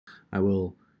I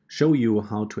will show you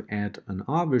how to add an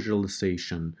R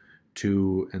visualization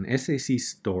to an SAC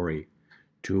story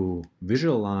to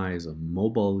visualize a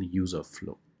mobile user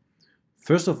flow.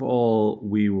 First of all,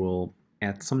 we will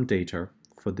add some data.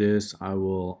 For this, I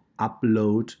will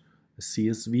upload a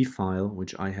CSV file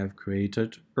which I have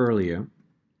created earlier.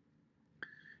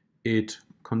 It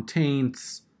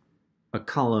contains a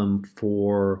column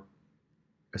for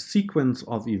a sequence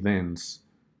of events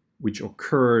which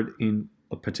occurred in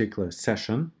a particular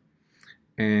session,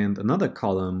 and another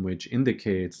column which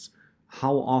indicates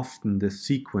how often the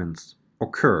sequence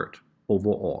occurred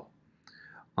overall.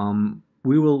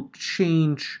 We will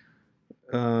change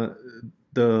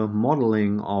the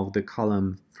modeling of the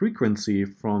column frequency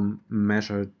from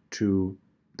measure to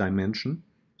dimension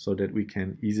so that we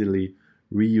can easily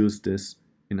reuse this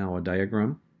in our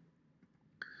diagram.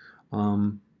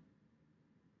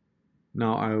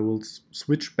 Now I will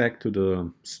switch back to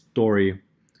the story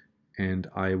and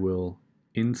I will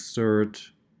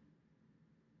insert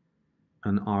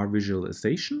an R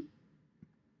visualization.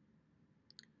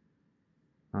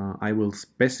 I will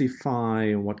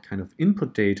specify what kind of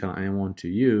input data I want to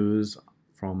use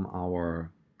from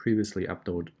our previously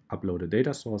uploaded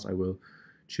data source. I will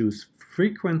choose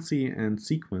frequency and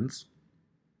sequence,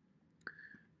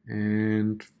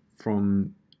 and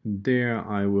from there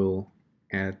I will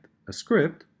add a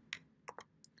script,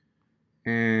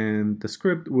 and the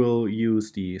script will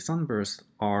use the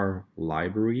SunburstR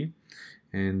library,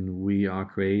 and we are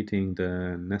creating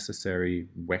the necessary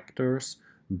vectors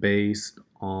based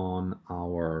on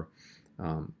our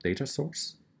data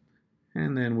source.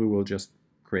 And then we will just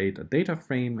create a data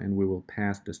frame, and we will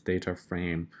pass this data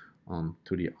frame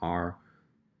to the R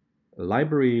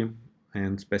library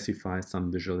and specify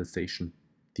some visualization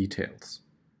details.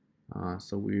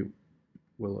 So we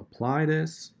will apply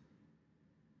this,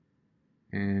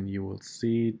 and you will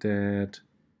see that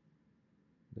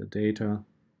the data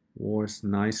was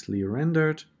nicely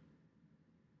rendered,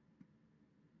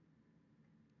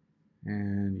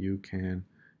 and you can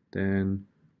then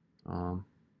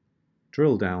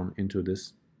drill down into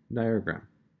this diagram.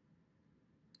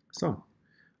 So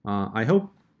I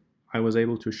hope I was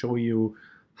able to show you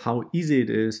how easy it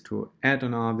is to add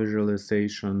an R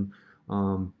visualization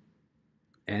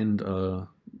and a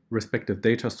respective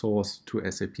data source to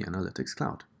SAP Analytics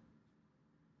Cloud.